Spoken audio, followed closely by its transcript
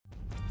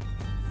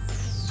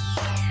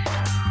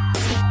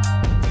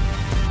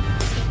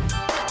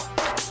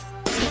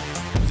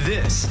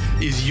This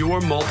is your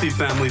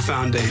multifamily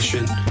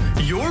foundation,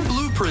 your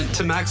blueprint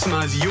to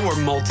maximize your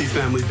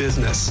multifamily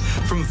business.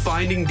 From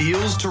finding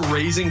deals to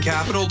raising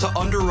capital to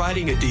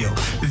underwriting a deal,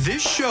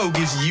 this show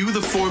gives you the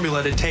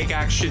formula to take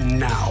action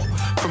now.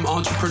 From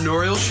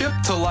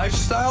entrepreneurship to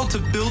lifestyle to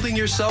building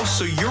yourself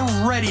so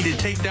you're ready to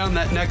take down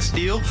that next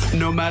deal,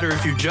 no matter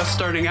if you're just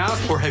starting out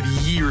or have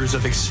years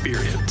of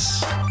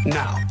experience.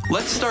 Now,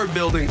 let's start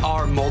building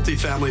our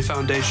multifamily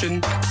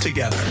foundation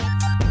together.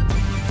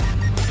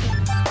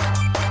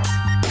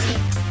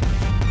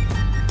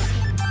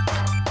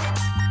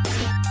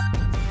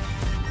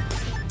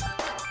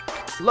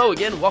 Hello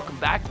again, welcome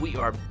back. We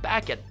are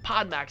back at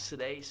PodMax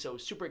today, so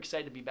super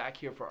excited to be back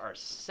here for our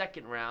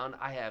second round.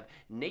 I have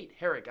Nate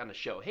Herrick on the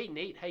show. Hey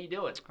Nate, how you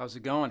doing? How's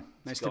it going?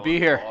 Nice to be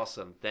here.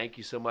 Awesome. Thank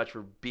you so much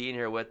for being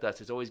here with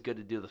us. It's always good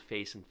to do the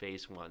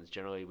face-and-face ones.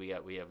 Generally, we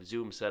have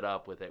Zoom set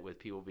up with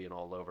people being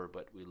all over,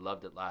 but we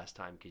loved it last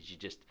time because you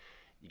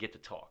get to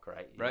talk,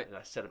 right? Right. And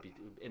I set up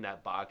in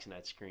that box and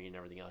that screen and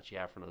everything else you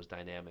have for those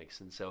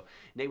dynamics. And so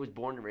Nate was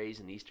born and raised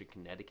in Eastern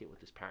Connecticut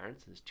with his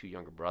parents and his two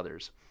younger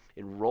brothers.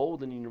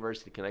 Enrolled in the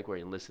University of Connecticut where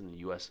he enlisted in the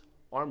U.S.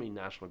 Army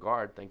National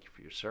Guard. Thank you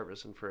for your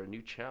service. And for a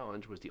new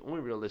challenge was the only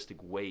realistic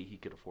way he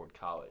could afford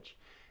college.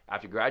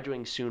 After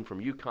graduating soon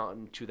from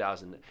UConn in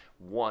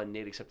 2001,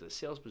 Nate accepted a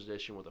sales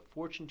position with a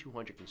Fortune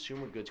 200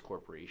 consumer goods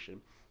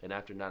corporation. And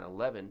after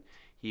 9/11,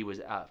 he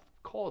was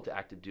called to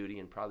active duty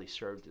and proudly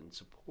served in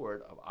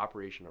support of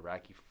Operation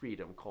Iraqi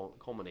Freedom,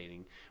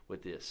 culminating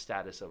with the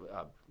status of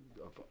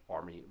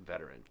Army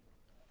veteran.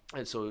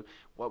 And so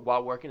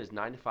while working his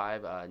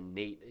 9-to-5,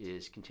 Nate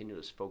is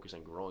continuing to focus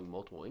on growing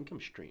multiple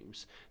income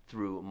streams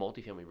through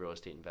multifamily real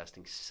estate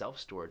investing,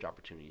 self-storage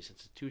opportunities,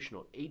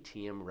 institutional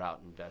ATM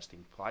route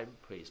investing,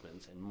 private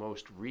placements, and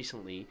most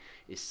recently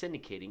is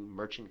syndicating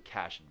merchant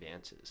cash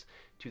advances.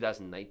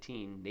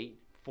 2019, Nate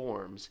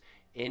forms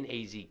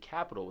NAZ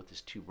Capital with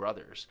his two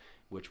brothers,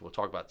 which we'll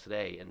talk about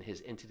today, and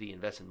his entity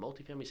invests in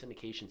multifamily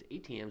syndications,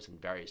 ATMs,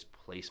 and various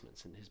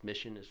placements. And his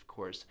mission is, of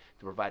course,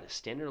 to provide a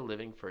standard of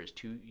living for his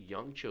two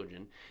young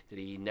children that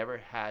he never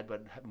had,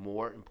 but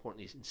more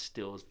importantly,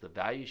 instills the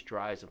values,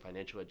 drives, and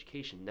financial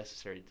education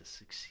necessary to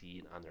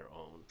succeed on their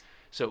own.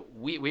 So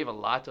we have a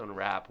lot to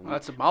unwrap. Well,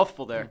 that's a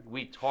mouthful there.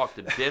 We talked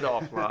a bit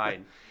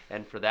offline,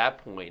 and for that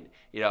point,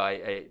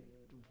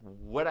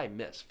 what I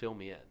miss, fill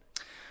me in.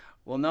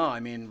 Well, no, I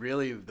mean,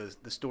 really,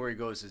 the story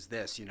goes is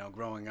this,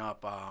 growing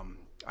up,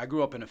 I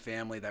grew up in a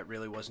family that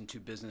really wasn't too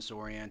business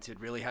oriented,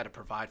 really had to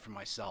provide for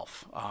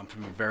myself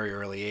from a very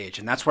early age.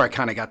 And that's where I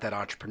kind of got that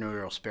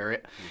entrepreneurial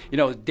spirit,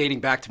 dating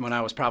back to when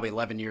I was probably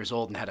 11 years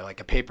old and had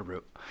a paper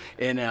route.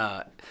 And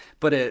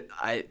but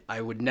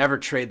I would never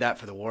trade that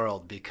for the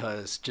world,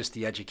 because just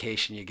the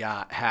education you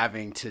got,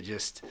 having to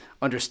just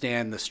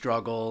understand the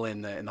struggle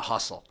and the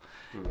hustle.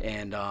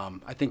 And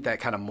I think that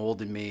kind of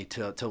molded me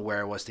to where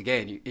I was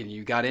today. And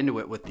you got into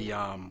it with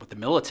the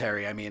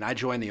military. I mean, I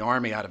joined the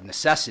Army out of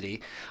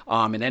necessity,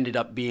 and ended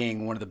up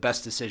being one of the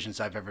best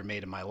decisions I've ever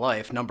made in my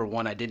life. Number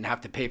one, I didn't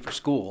have to pay for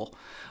school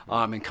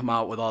and come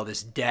out with all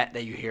this debt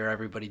that you hear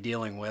everybody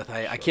dealing with.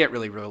 I can't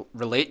really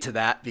relate to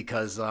that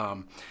because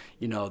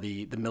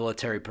the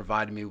military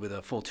provided me with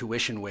a full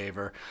tuition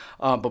waiver.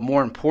 But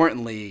more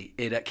importantly,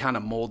 it kind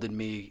of molded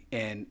me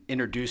and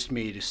introduced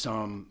me to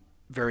some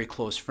very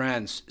close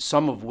friends,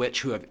 some of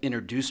which who have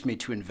introduced me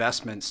to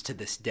investments to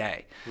this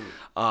day.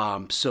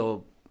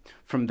 So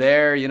from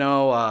there,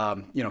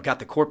 got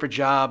the corporate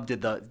job,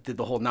 did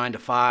the whole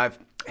 9-to-5,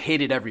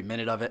 hated every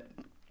minute of it.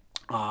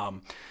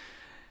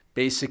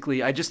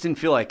 Basically, I just didn't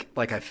feel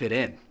like I fit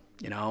in,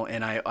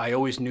 and I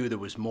always knew there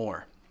was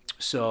more.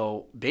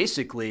 So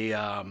basically,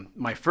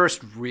 my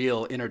first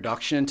real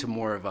introduction to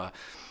more of a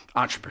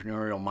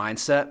entrepreneurial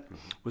mindset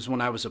was when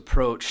I was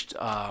approached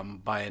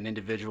by an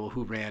individual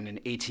who ran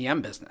an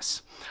ATM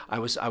business. I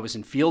was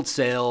in field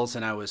sales,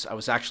 and I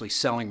was actually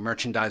selling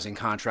merchandising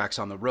contracts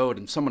on the road,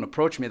 and someone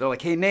approached me. They're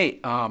like, "Hey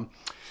Nate, do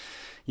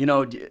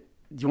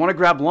you want to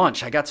grab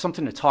lunch? I got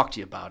something to talk to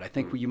you about. I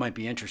think you might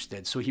be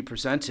interested." So he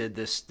presented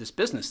this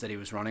business that he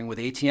was running with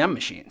ATM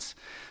machines.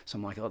 So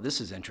I'm like, "Oh, this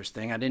is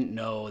interesting. I didn't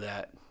know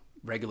that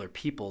regular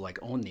people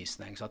own these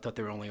things. I thought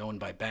they were only owned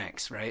by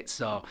banks," right?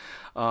 So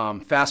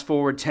fast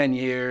forward 10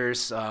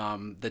 years,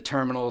 the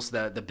terminals,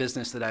 the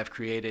business that I've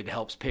created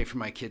helps pay for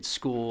my kids'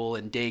 school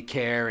and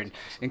daycare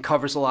and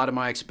covers a lot of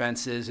my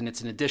expenses. And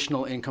it's an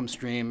additional income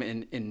stream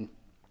in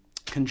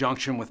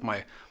conjunction with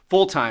my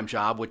full-time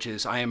job, which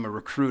is I am a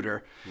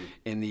recruiter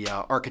in the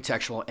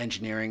architectural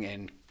engineering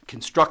and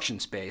construction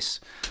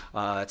space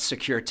at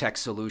Secure Tech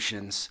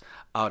Solutions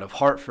out of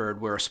Hartford.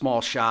 We're a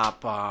small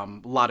shop, a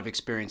lot of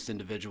experienced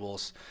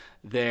individuals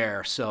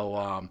there.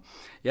 So,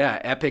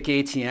 Epic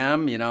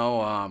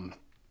ATM,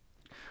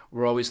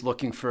 we're always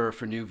looking for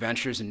new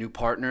ventures and new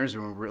partners,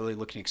 and we're really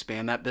looking to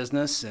expand that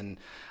business. And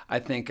I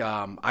think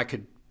I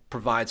could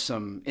provide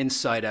some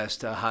insight as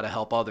to how to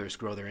help others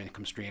grow their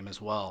income stream as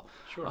well,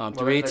 through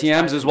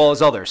ATMs as well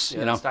as others.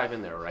 Let's dive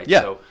in there, right?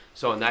 Yeah.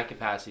 So in that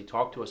capacity,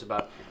 talk to us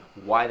about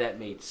why that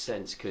made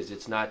sense, because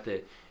it's not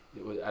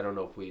I don't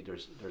know if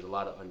there's a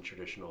lot of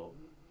untraditional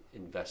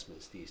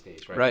investments these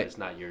days, right? Right. It's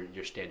not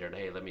your standard,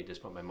 hey, let me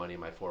just put my money in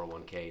my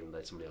 401k and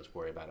let somebody else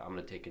worry about it. I'm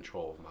going to take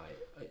control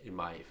of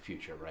my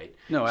future, right?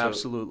 No, So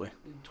absolutely.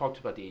 talk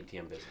about the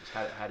ATM business.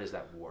 How does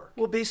that work?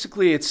 Well,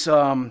 basically, it's,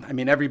 I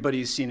mean,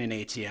 everybody's seen an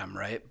ATM,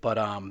 right? But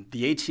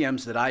the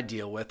ATMs that I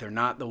deal with are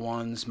not the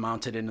ones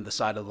mounted into the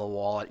side of the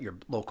wall at your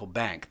local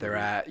bank. They're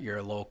at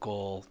your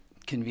local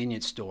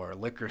convenience store,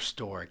 liquor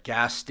store,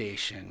 gas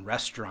station,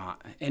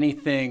 restaurant,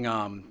 anything,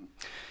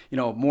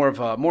 more of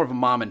a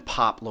mom and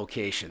pop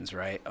locations,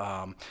 right?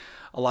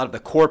 A lot of the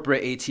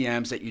corporate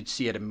ATMs that you'd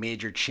see at a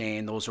major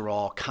chain, those are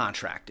all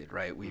contracted,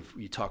 right?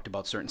 You talked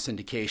about certain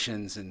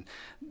syndications, and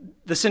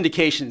the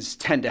syndications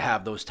tend to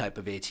have those type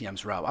of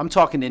ATMs route. I'm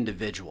talking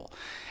individual.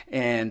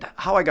 And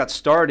how I got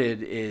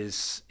started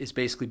is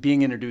basically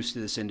being introduced to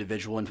this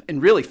individual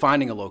and really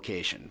finding a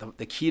location.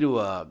 The key to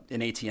an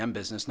ATM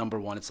business, number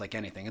one, it's like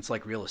anything. It's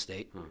like real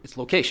estate. It's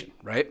location,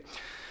 right?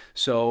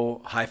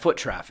 So high foot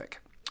traffic.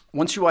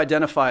 Once you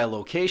identify a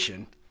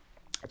location,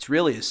 it's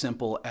really as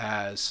simple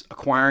as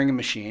acquiring a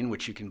machine,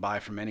 which you can buy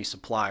from any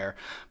supplier,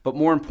 but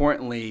more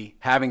importantly,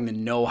 having the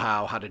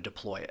know-how how to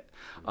deploy it,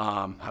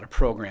 how to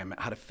program it,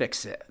 how to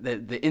fix it,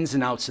 the ins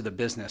and outs of the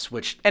business,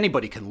 which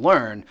anybody can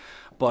learn,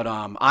 but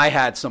I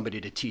had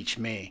somebody to teach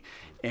me,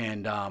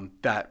 and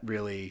that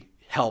really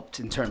helped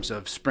in terms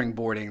of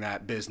springboarding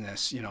that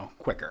business,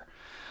 quicker.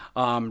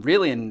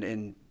 Really,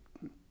 in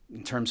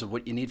terms of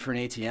what you need for an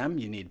ATM,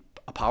 you need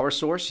a power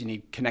source, you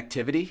need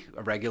connectivity,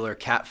 a regular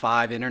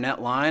Cat5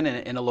 internet line,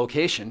 and a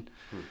location.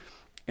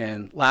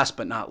 And last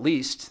but not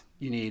least,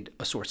 you need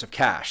a source of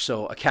cash.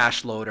 So a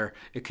cash loader,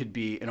 it could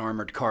be an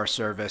armored car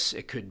service,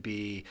 it could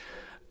be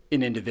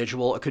an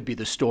individual, it could be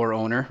the store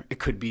owner, it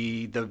could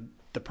be the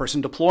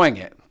person deploying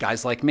it,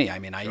 guys like me. I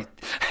mean, I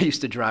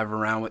used to drive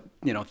around with,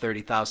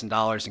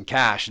 $30,000 in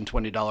cash and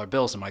 $20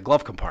 bills in my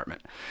glove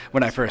compartment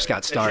when I first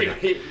got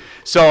started.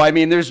 So, I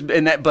mean,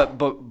 but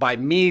by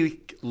me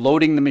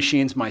loading the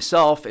machines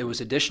myself, it was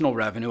additional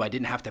revenue. I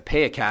didn't have to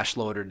pay a cash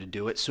loader to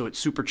do it, so it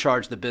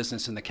supercharged the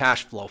business and the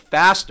cash flow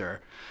faster.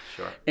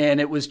 Sure. And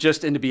it was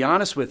just, and to be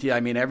honest with you, I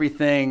mean,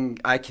 everything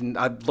I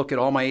look at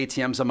all my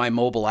ATMs on my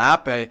mobile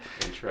app.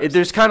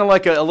 There's kind of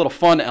like a little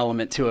fun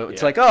element to it.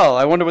 It's like, oh,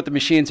 I wonder what the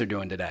machines are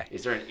doing today.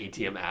 Is there an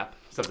ATM app?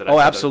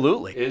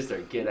 Absolutely. Is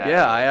there? Get out.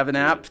 Yeah, I have an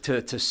app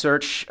to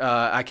search.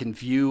 I can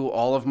view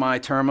all of my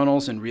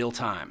terminals in real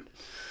time.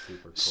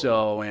 Super cool.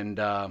 So, and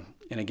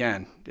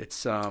again,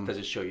 it's. Does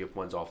it show you if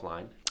one's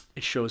offline?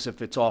 It shows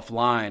if it's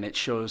offline. It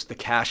shows the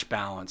cash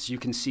balance. You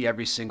can see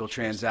every single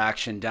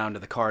transaction down to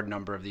the card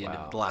number of the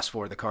last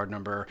four of the card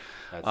number.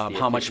 That's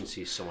the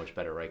efficiency is so much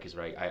better, right? Because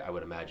I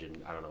would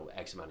imagine, I don't know,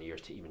 X amount of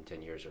years to even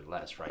 10 years or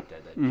less, right?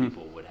 That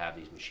people would have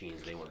these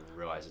machines. They wouldn't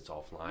realize it's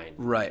offline.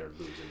 Right. They're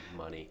losing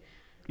money.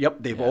 Yep,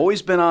 they've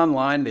always been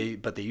online,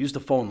 but they use the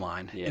phone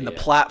line. And the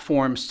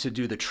platforms to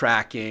do the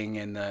tracking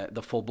and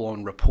the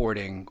full-blown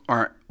reporting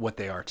aren't what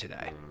they are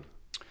today.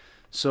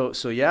 So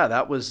yeah,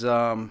 that was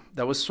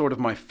sort of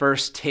my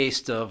first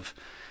taste of,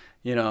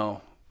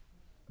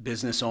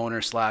 business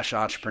owner /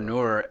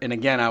 entrepreneur. And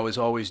again, I was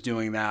always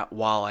doing that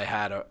while I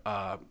had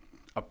a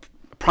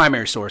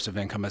primary source of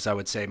income, as I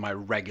would say, my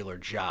regular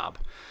job.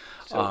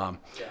 So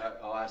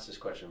I'll ask this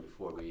question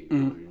before we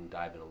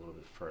dive in a little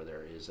bit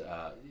further. Is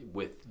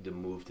with the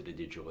move to the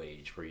digital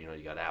age, where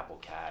you got Apple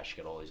Cash,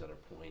 you got all these other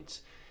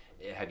points.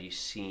 Have you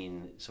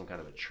seen some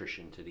kind of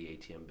attrition to the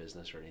ATM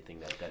business or anything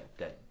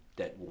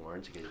that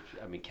warrants?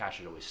 I mean, cash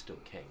is always still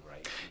king,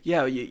 right?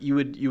 Yeah, you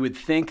would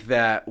think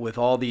that with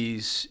all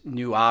these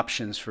new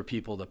options for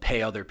people to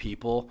pay other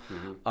people,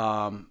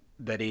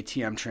 that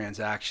ATM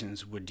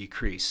transactions would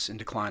decrease and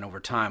decline over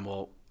time.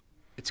 Well,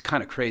 it's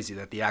kind of crazy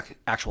that the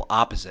actual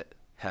opposite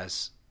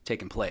has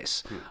taken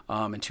place.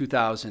 In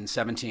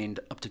 2017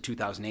 up to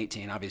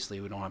 2018,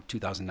 obviously we don't have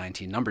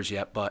 2019 numbers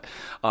yet, but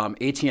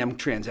ATM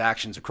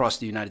transactions across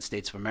the United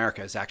States of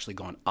America has actually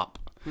gone up.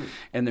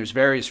 And there's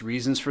various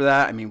reasons for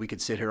that. I mean, we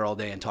could sit here all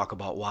day and talk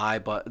about why,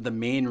 but the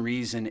main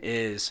reason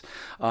is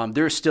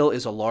there still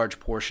is a large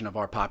portion of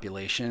our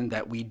population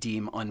that we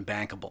deem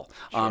unbankable.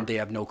 Sure. They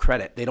have no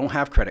credit. They don't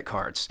have credit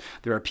cards.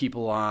 There are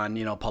people on,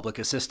 public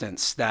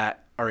assistance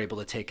that are able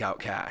to take out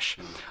cash.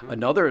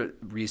 Another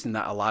reason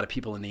that a lot of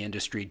people in the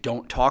industry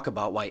don't talk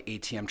about why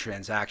ATM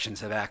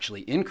transactions have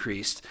actually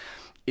increased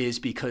is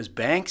because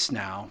banks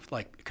now,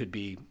 like it could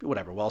be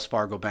whatever, Wells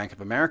Fargo, Bank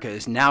of America,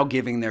 is now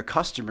giving their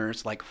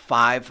customers like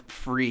 5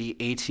 free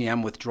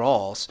ATM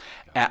withdrawals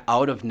at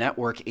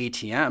out-of-network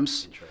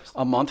ATMs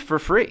a month for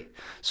free.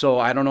 So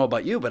I don't know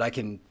about you, but I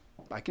can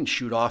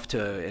shoot off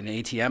to an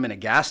ATM in a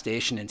gas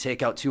station and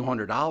take out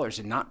 $200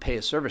 and not pay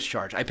a service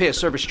charge. I pay a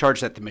service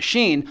charge at the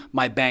machine,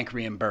 my bank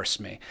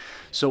reimbursed me.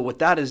 So what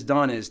that has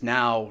done is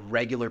now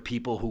regular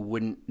people who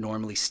wouldn't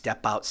normally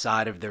step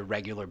outside of their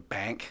regular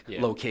bank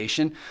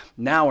location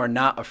now are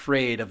not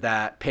afraid of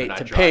that paying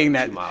that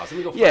 2 miles. Let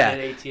me go find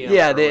an ATM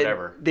or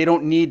whatever. They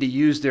don't need to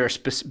use their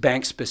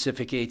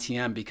bank-specific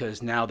ATM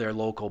because now their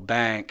local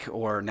bank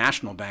or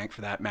national bank,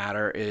 for that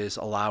matter, is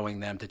allowing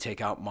them to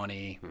take out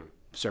money.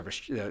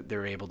 Service,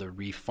 they're able to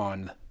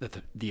refund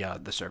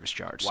the service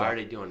charge. Why are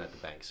they doing that, the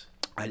banks?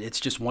 It's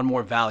just one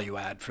more value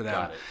add for them.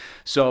 Got it.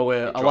 So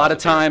It a lot draws of a bigger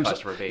times,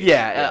 customer base.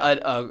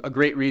 a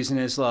great reason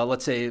is,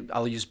 let's say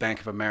I'll use Bank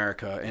of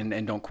America,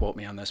 and don't quote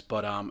me on this,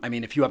 but I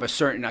mean, if you have a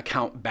certain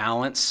account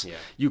balance,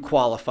 you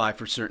qualify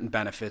for certain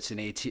benefits, and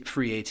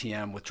free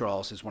ATM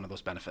withdrawals is one of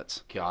those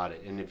benefits. Got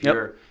it. And if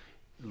you're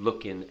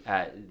looking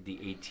at the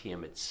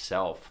ATM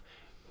itself,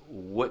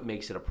 what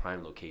makes it a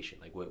prime location?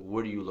 Like,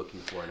 what are you looking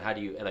for, and how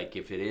do you, like,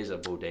 if it is a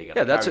bodega?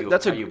 Yeah, that's a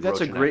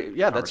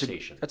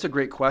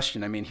great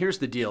question. I mean, here's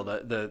the deal: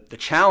 the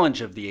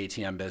challenge of the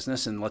ATM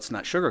business, and let's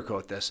not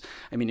sugarcoat this.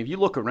 I mean, if you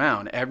look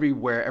around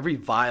everywhere, every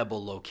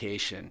viable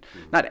location,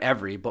 not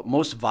every, but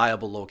most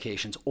viable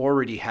locations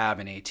already have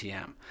an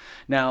ATM.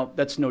 Now,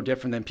 that's no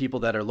different than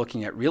people that are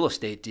looking at real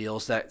estate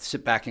deals that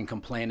sit back and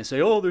complain and say,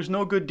 "Oh, there's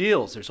no good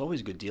deals." There's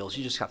always good deals.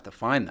 You just have to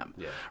find them,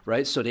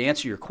 right? So to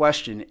answer your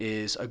question,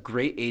 is a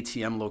great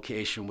ATM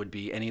location would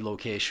be any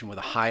location with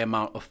a high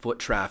amount of foot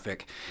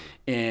traffic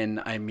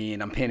I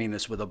mean, I'm painting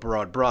this with a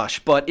broad brush,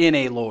 but in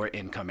a lower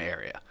income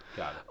area.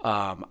 Got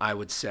it. I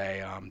would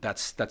say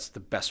that's the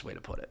best way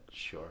to put it.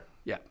 Sure.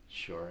 Yeah.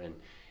 Sure. And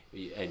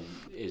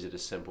is it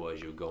as simple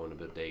as you go into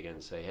a bodega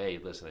and say, "Hey,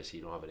 listen, I see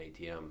you don't have an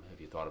ATM. Have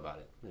you thought about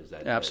it?" Is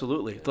that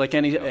absolutely like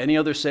any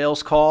other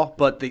sales call?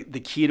 But the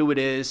key to it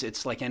is,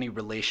 it's like any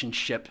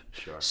relationship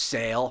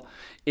sale.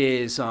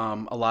 Is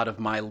a lot of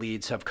my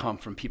leads have come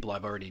from people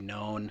I've already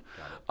known.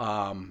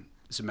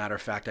 As a matter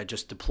of fact, I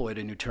just deployed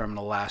a new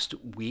terminal last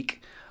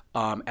week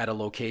at a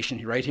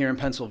location right here in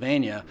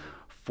Pennsylvania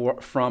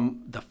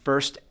from the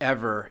first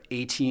ever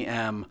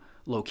ATM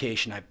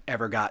location I've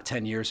ever got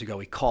 10 years ago.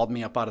 He called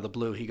me up out of the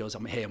blue. He goes,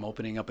 "Hey, I'm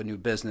opening up a new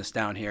business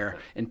down here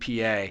in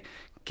PA.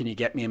 Can you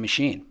get me a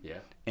machine?" Yeah.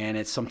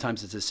 And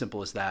sometimes it's as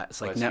simple as that.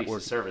 It's like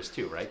network service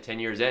too, right? 10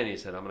 years in, he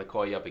said, "I'm going to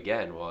call you up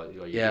again." Well,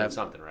 you're doing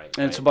something right.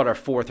 And it's about our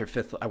fourth or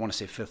fifth, I want to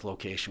say fifth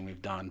location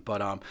we've done.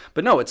 But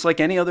no, it's like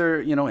any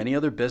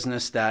other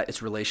business that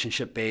it's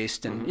relationship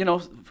based,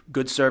 and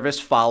good service,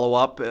 follow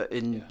up,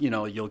 and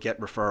you'll get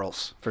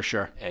referrals for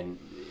sure. And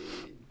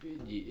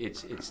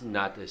it's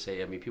not to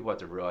say, I mean, people have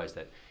to realize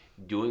that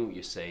doing what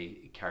you say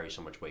carries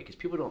so much weight, because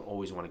people don't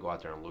always want to go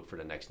out there and look for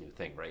the next new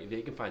thing, right? If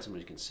they can find someone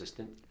who's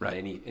consistent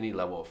in any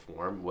level of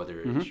form,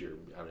 whether it's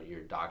your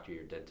doctor,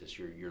 your dentist,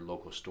 your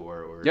local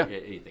store, or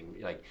anything,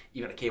 like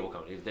even a cable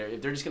company, if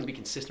they're just going to be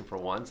consistent for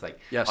once, like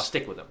I'll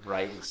stick with them,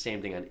 right? And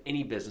same thing on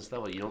any business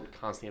level. You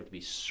don't constantly have to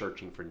be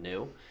searching for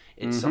new.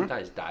 It's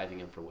sometimes diving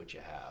in for what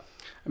you have.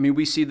 I mean,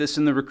 we see this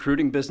in the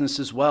recruiting business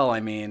as well. I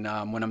mean,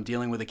 when I'm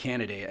dealing with a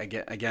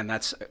candidate, again,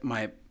 that's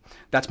my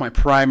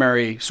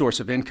primary source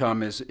of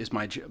income is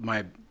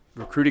my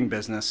recruiting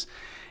business.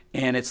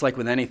 And it's like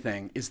with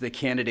anything, is the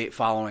candidate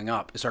following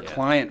up? Is our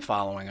client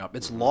following up?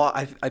 It's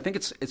I think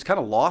it's kind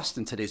of lost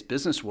in today's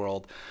business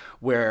world,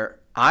 where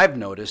I've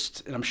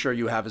noticed, and I'm sure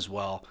you have as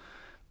well,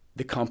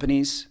 the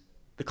companies,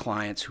 the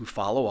clients who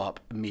follow up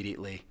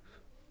immediately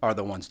are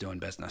the ones doing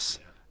business.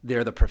 Yeah.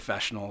 They're the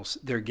professionals.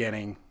 They're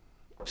getting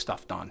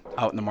stuff done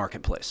out in the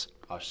marketplace.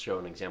 I'll show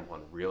an example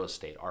on real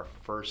estate. Our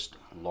first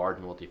large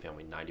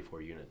multifamily,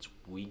 94 units,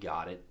 we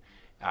got it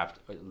after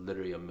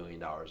literally $1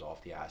 million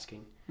off the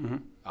asking.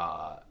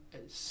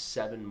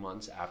 7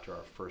 months after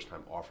our first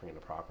time offering the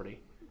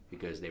property,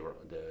 because they were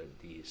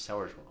the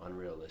sellers were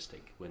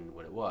unrealistic when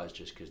it was,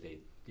 just because they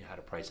had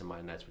a price in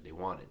mind and that's what they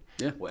wanted.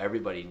 Yeah. Well,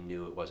 everybody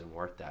knew it wasn't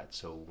worth that.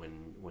 So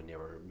when they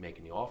were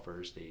making the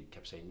offers, they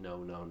kept saying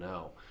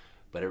no.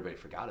 But everybody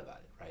forgot about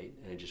it, right?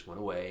 And it just went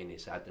away, and they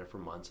sat there for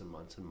months and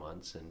months and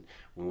months. And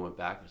when we went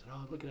back, we said,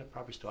 "Oh, look at that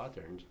property still out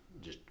there," and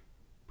just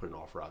put an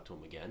offer out to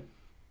them again.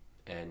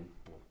 And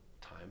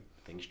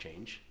things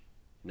change.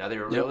 Now they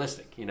were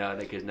realistic,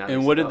 because now.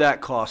 And what did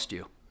that cost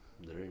you?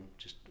 Literally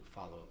just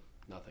follow up,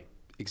 nothing.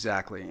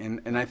 Exactly,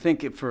 and I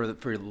think for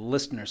the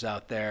listeners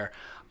out there,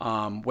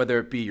 whether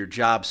it be your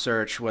job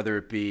search, whether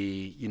it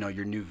be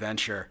your new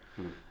venture,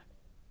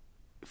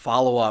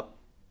 follow up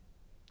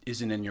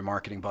isn't in your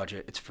marketing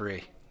budget. It's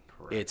free.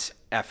 Correct. It's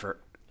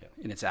effort,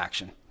 and it's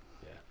action.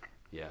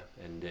 Yeah,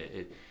 and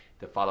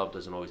the follow up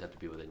doesn't always have to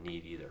be with a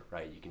need either,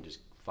 right? You can just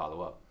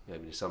follow up. I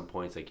mean, at some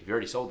points, like if you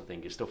already sold the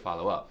thing, you still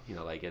follow up.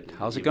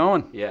 How's it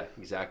going? Yeah,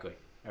 exactly.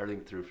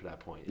 Everything through for that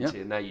point. Yeah.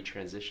 And now you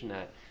transition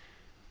that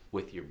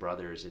with your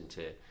brothers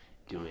into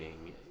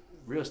doing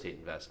real estate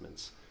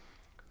investments.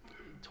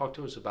 Talk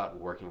to us about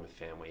working with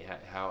family.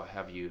 How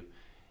have you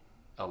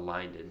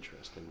aligned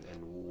interest,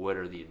 and what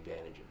are the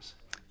advantages?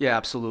 Yeah,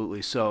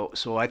 absolutely. So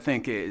I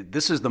think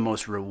this is the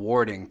most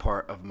rewarding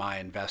part of my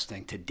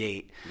investing to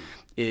date,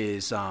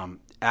 is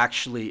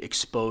actually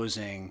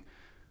exposing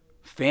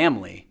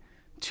family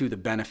to the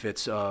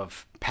benefits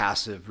of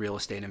passive real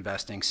estate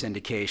investing,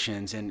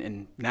 syndications,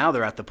 and now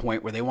they're at the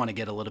point where they want to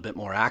get a little bit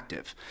more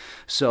active.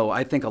 So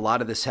I think a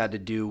lot of this had to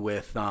do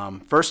with,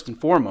 first and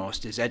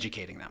foremost, is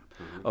educating them.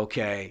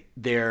 Okay,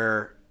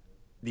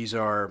 these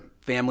are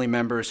family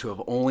members who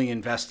have only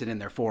invested in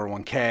their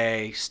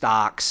 401k,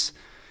 stocks,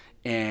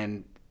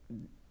 and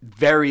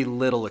very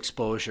little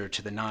exposure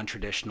to the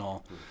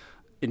non-traditional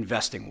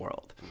investing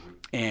world.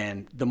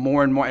 And the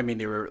more and more, I mean,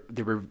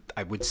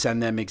 I would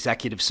send them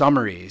executive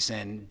summaries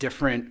and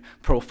different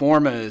pro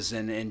formas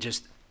and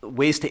just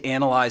ways to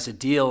analyze a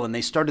deal. And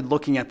they started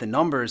looking at the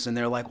numbers and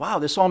they're like, wow,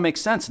 this all makes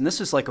sense. And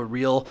this is like a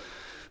real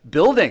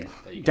building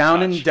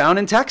down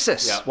in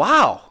Texas. Yeah.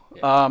 Wow.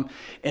 Yeah.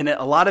 And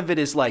a lot of it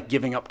is like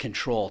giving up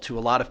control to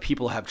a lot of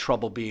people have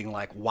trouble being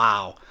like,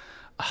 wow,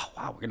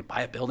 we're going to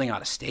buy a building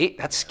out of state.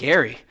 That's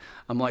scary.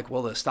 I'm like,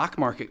 well, the stock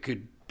market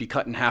could be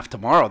cut in half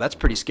tomorrow. That's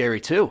pretty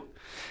scary too.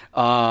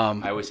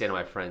 I always say to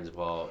my friends,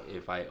 well,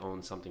 if I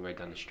own something right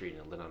down the street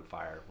and it lit on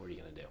fire, what are you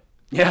going to do?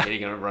 Yeah. Are you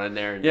going to run in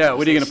there? And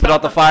what are you going to put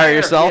out the fire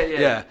yourself?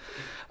 Yeah.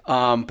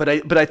 But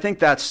I think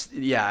that's,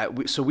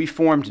 so we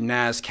formed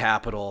NAS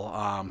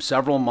Capital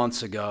several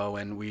months ago,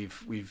 and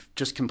we've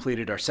just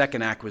completed our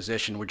second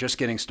acquisition. We're just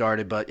getting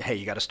started, but hey,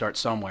 you got to start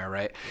somewhere,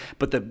 right?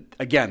 But the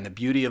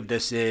beauty of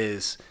this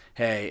is,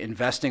 hey,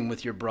 investing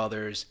with your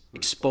brothers,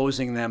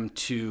 exposing them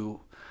to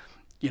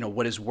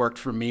what has worked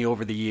for me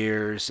over the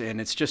years,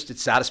 and it's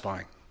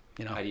satisfying.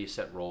 How do you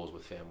set roles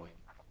with family?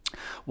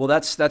 Well,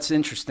 that's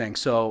interesting.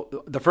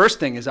 So the first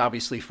thing is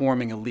obviously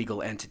forming a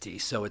legal entity.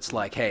 So it's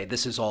like, hey,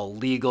 this is all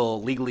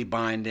legal, legally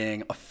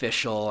binding,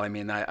 official. I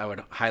mean, I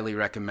would highly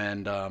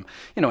recommend, an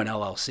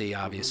LLC,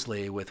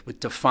 obviously, with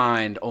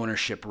defined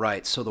ownership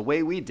rights. So the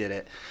way we did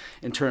it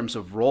in terms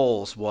of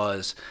roles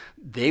was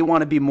they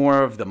want to be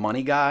more of the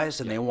money guys,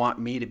 and they want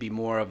me to be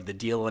more of the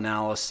deal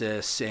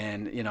analysis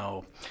and,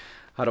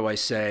 how do I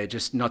say,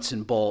 just nuts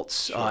and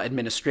bolts,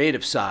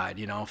 administrative side,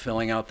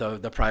 filling out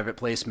the private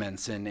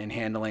placements and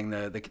handling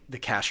the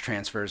cash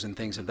transfers and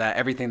things of that,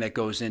 everything that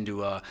goes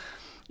into a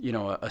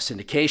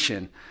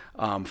syndication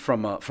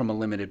from a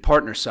limited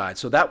partner side.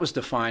 So that was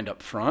defined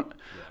up front.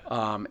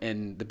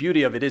 And the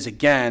beauty of it is,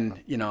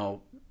 again,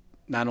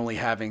 not only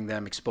having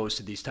them exposed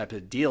to these types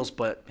of deals,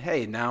 but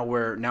hey, now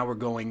we're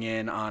going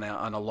in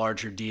on a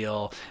larger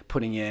deal,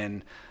 putting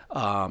in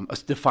a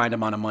defined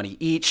amount of money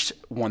each,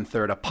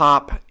 1/3 a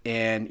pop,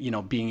 and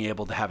being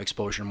able to have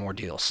exposure to more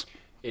deals.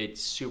 It's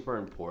super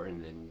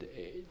important, and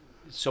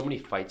so many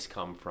fights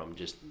come from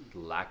just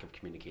lack of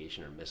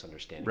communication or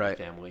misunderstanding in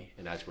family,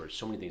 and that's where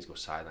so many things go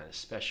sideline,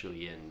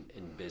 especially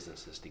in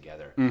businesses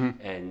together.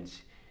 And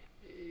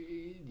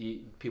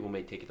people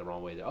may take it the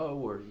wrong way.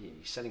 That,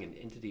 he's setting an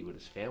entity with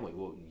his family.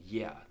 Well,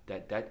 yeah,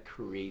 that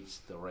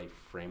creates the right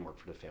framework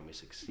for the family to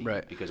succeed.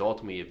 Right. Because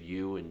ultimately, if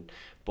you and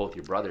both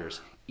your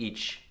brothers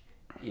each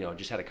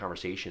just had a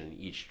conversation and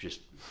each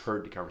just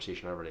heard the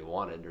conversation however they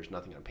wanted, there's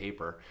nothing on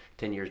paper,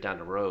 10 years down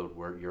the road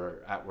where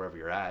you're at wherever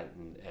you're at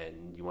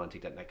and you want to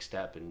take that next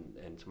step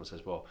and someone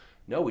says, well,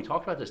 no, we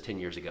talked about this 10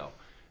 years ago.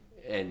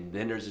 And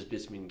then there's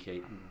this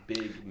big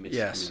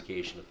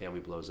miscommunication, the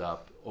family blows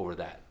up over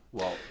that.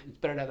 Well, it's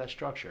better to have that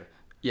structure.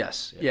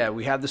 Yes. Yeah,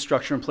 we have the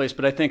structure in place,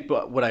 but I think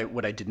what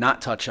I did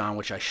not touch on,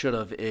 which I should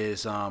have,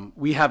 is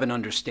we have an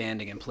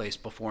understanding in place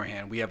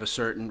beforehand. We have a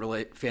certain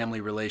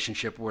family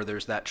relationship where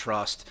there's that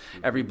trust.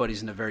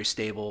 Everybody's in a very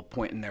stable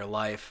point in their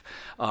life.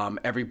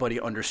 Everybody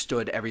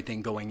understood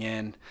everything going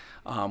in.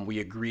 We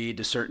agreed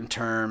to certain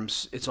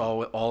terms. It's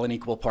all an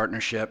equal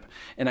partnership.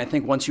 And I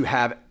think once you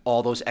have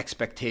all those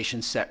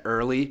expectations set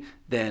early,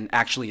 then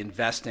actually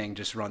investing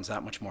just runs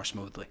that much more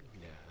smoothly.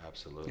 Yeah,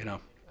 absolutely.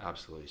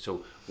 Absolutely.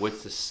 So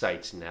what's the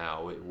sites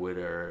now?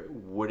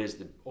 What is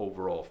the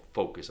overall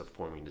focus of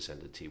forming this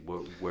entity?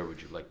 Where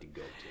would you like to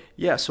go to?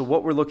 Yeah, so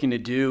what we're looking to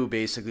do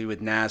basically with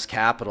NAS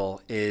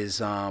Capital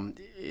is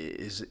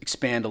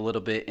expand a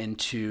little bit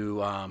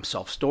into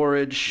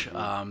self-storage.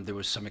 There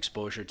was some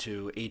exposure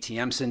to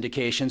ATM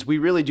syndications. We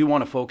really do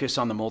want to focus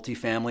on the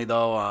multifamily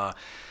though.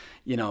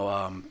 We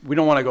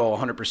don't want to go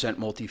 100%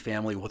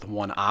 multifamily with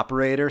one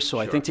operator. So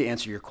I think to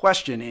answer your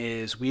question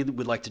is we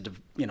would like to,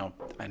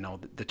 I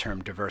know the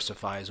term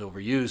diversify is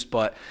overused,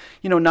 but,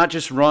 not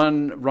just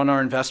run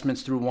our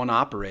investments through one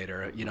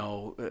operator,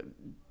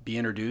 be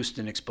introduced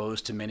and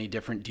exposed to many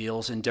different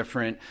deals in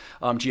different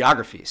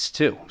geographies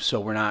too. So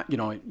we're not,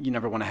 you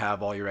never want to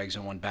have all your eggs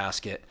in one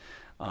basket.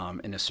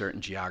 In a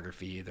certain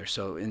geography either.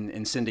 So in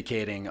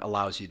syndicating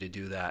allows you to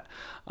do that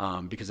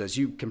because as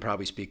you can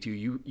probably speak to,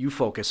 you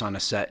focus on a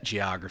set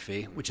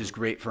geography, which is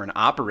great for an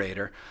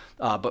operator,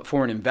 but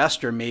for an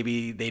investor,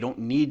 maybe they don't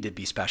need to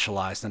be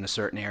specialized in a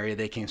certain area.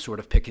 They can sort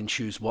of pick and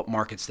choose what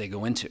markets they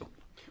go into.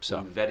 So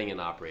when vetting an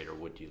operator,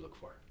 what do you look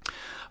for?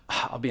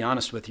 I'll be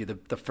honest with you.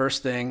 The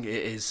first thing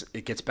is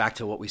it gets back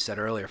to what we said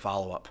earlier,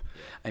 follow-up.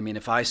 Yeah. I mean,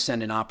 if I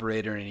send an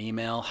operator an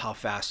email, how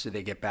fast do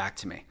they get back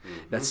to me?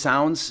 That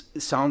sounds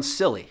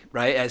silly,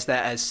 right?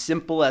 As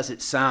simple as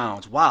it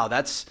sounds. Wow,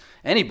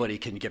 anybody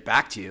can get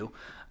back to you.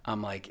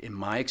 I'm like, in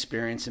my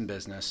experience in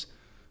business,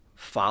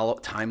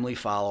 timely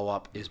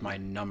follow-up is my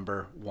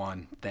number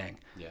one thing.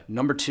 Yeah.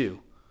 Number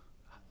two,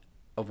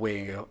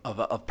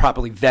 of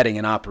properly vetting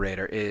an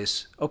operator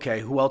is, okay,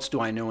 who else do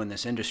I know in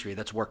this industry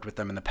that's worked with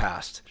them in the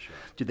past? Sure.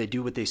 Do they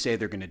do what they say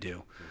they're going to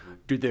do?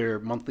 Do their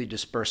monthly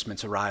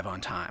disbursements arrive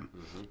on time?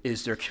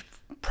 Is there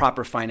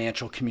proper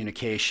financial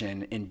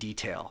communication in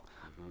detail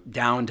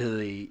down to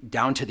the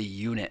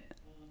unit?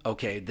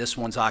 okay, this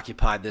one's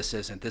occupied, this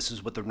isn't, this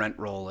is what the rent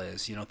roll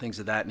is, things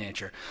of that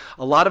nature.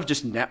 A lot of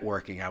just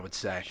networking, I would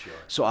say. Sure.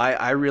 So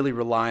I really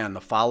rely on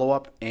the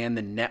follow-up and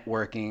the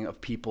networking of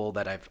people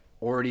that I've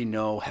already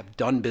have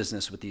done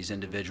business with these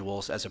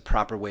individuals as a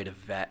proper way to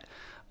vet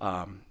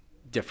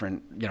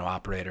different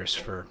operators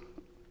for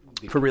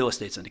real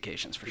estate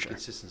syndications, for sure.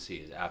 Consistency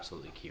is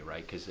absolutely key,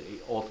 right? Because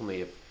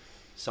ultimately, if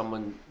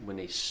someone, when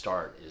they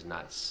start, is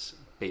not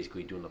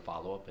basically doing the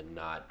follow-up and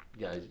not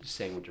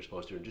saying what they're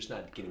supposed to, and just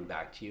not getting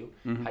back to you,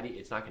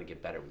 it's not going to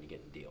get better when you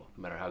get the deal,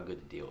 no matter how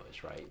good the deal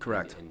is, right?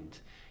 Correct.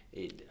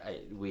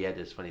 We had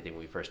this funny thing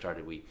when we first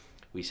started. We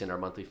send our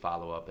monthly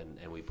follow-up,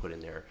 and we put in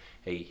there,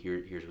 hey,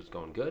 here's what's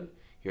going good.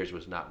 Here's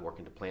what's not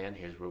working to plan.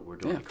 Here's what we're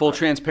doing. Yeah, full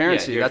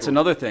transparency. That's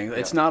another thing. Yeah.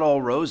 It's not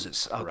all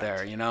roses out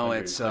there,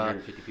 It's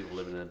 150 people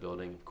living in a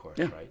building, of course,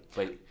 right?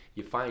 But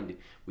you find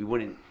we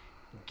wouldn't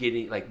get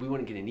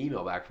an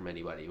email back from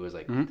anybody. It was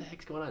like, what the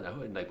heck's going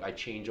on? And I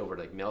changed over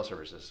to mail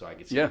services so I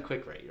could see the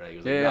quick rate, right? It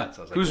was nuts.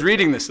 I was like, who's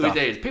reading this stuff?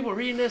 People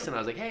reading this, and I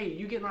was like, hey,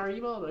 you getting our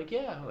email? They're like,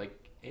 yeah. I'm like,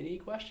 any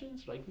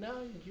questions? Like,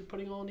 no, you're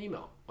putting all in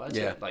email. Well, that's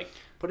it. Like,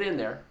 put it in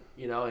there,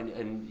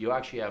 and you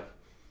actually have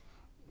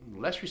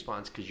less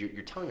response because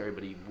you're telling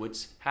everybody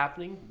what's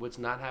happening, what's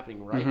not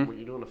happening right, what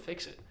you're doing to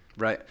fix it.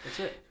 Right. That's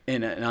it.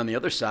 And on the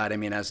other side,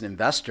 as an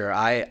investor,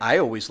 I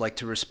always like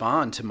to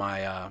respond to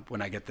my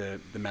when I get the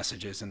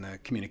messages and the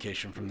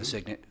communication from the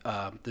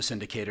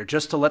syndicator,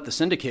 just to let the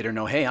syndicator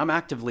know, hey,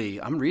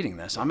 I'm reading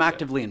this. I'm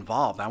actively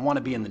involved. I want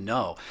to be in the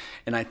know.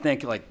 And I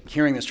think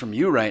hearing this from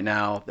you right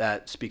now,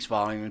 that speaks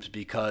volumes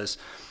because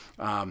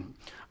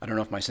I don't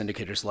know if my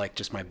syndicators like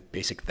just my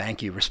basic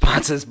thank you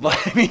responses, but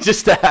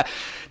just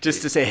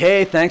to say,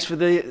 hey, thanks for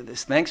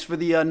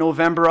the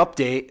November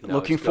update.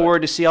 Looking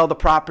forward to see how the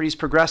property's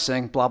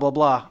progressing. Blah blah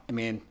blah.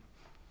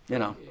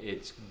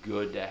 It's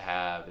good to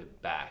have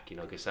it back,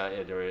 because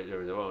there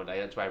was a moment.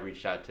 That's why I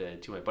reached out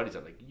to my buddies.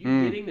 I'm like,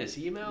 you getting this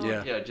email?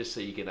 Yeah. Just so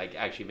you can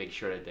actually make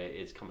sure that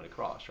it's coming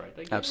across, right?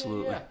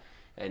 Absolutely. Yeah.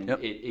 And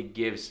it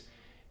gives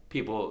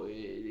people,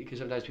 because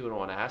sometimes people don't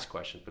want to ask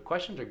questions, but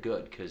questions are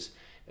good because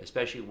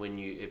especially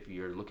if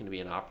you're looking to be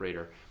an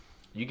operator,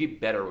 you get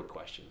better with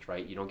questions,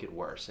 right? You don't get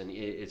worse. And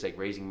it's like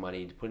raising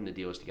money, putting the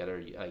deals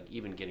together, like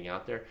even getting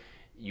out there.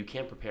 You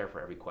can't prepare for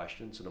every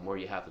question. So the more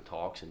you have the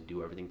talks and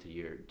do everything to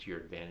your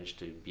advantage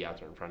to be out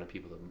there in front of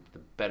people, the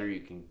better you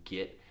can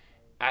get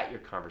at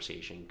your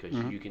conversation because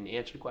you can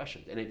answer the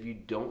questions. And if you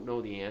don't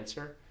know the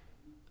answer,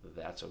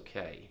 that's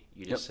okay.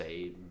 You just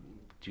say,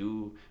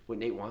 do what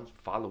Nate wants,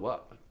 follow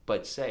up.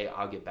 But say,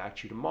 I'll get back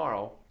to you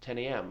tomorrow, 10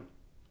 a.m.,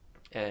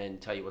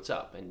 and tell you what's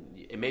up. And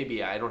it may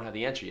be I don't have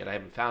the answer yet, I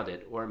haven't found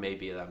it, or it may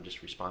be that I'm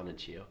just responding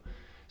to you.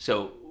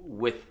 So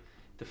with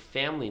the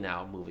family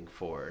now moving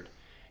forward,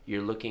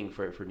 you're looking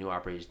for new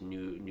operators,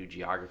 new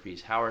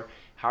geographies. How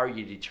are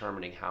you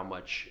determining how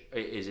much?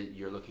 Is it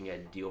you're looking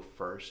at deal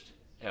first,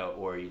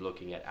 or are you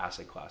looking at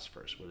asset class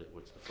first?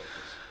 What's the focus?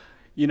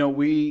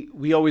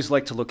 We always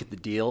like to look at the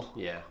deal,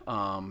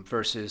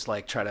 versus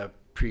try to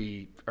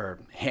or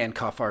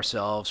handcuff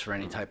ourselves for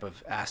any type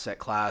of asset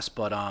class.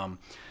 But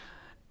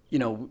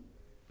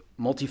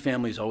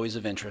multifamily is always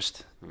of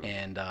interest,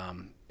 and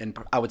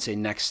I would say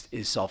next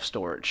is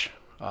self-storage.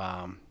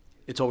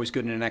 It's always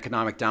good in an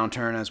economic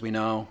downturn, as we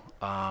know.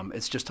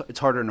 It's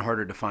harder and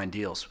harder to find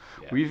deals.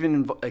 Yeah. We're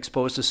even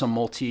exposed to some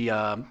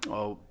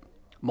mobile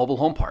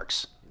home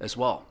parks as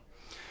well,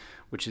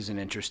 which is an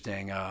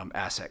interesting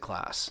asset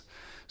class.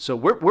 So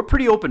we're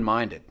pretty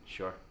open-minded.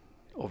 Sure.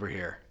 Over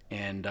here,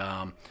 and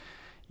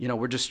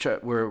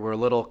we're a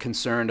little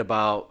concerned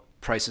about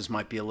prices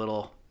might be a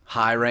little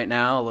high right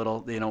now. A little,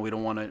 we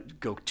don't want to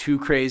go too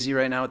crazy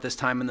right now at this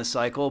time in the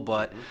cycle,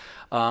 but.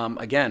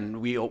 Again,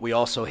 we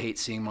also hate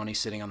seeing money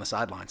sitting on the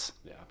sidelines.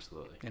 Yeah,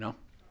 absolutely.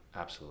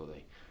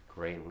 Absolutely.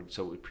 Great.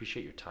 So we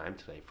appreciate your time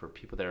today. For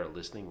people that are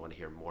listening, want to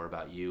hear more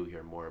about you,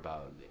 hear more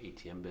about the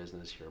ATM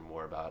business, hear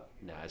more about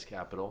NAS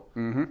Capital.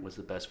 What's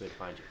the best way to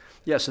find you?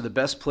 Yeah, so the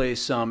best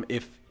place,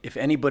 if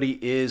anybody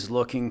is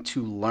looking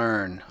to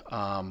learn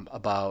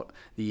about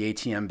the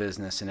ATM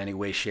business in any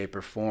way, shape,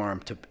 or form,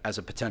 as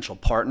a potential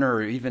partner,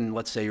 or even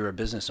let's say you're a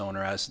business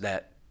owner, as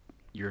that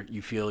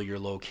you feel your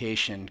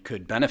location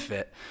could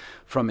benefit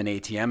from an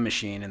ATM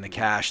machine and the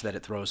cash that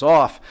it throws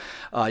off,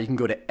 you can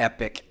go to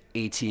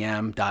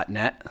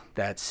epicatm.net.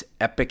 That's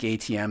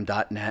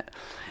epicatm.net.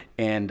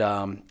 And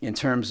in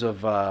terms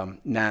of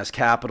NAS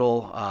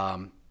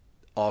Capital,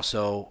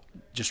 also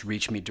just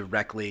reach me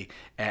directly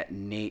at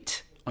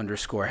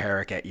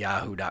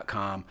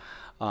nate_herrick@yahoo.com.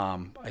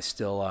 I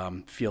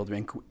still field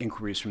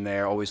inquiries from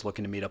there, always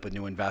looking to meet up with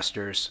new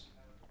investors.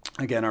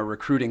 Again, our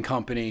recruiting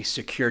company,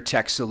 Secure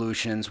Tech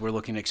Solutions, we're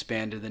looking to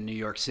expand to the New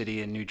York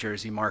City and New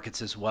Jersey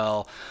markets as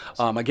well.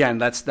 Again,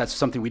 that's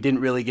something we didn't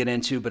really get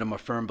into, but I'm a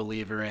firm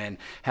believer in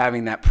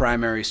having that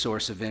primary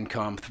source of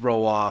income,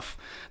 throw off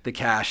the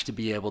cash to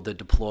be able to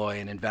deploy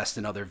and invest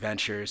in other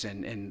ventures.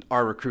 And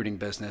our recruiting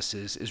business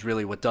is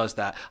really what does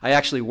that. I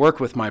actually work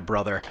with my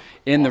brother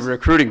in the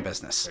recruiting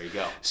business. There you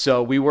go.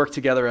 So we work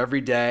together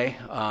every day.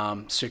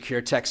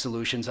 Secure Tech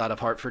Solutions out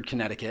of Hartford,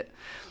 Connecticut.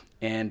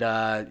 And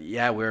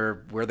yeah,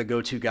 we're the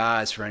go-to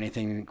guys for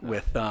anything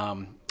with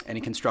any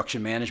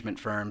construction management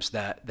firms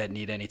that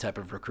need any type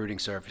of recruiting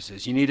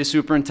services. You need a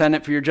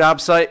superintendent for your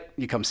job site,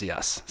 you come see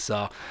us.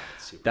 So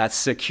that's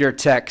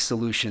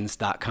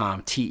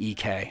SecureTechSolutions.com,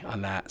 TEK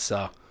on that. So,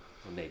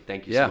 well, Nate,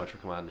 thank you so much for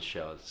coming on the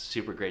show. It's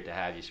super great to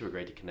have you. Super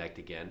great to connect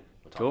again.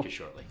 We'll talk to you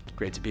shortly.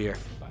 Great to be here.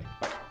 Bye.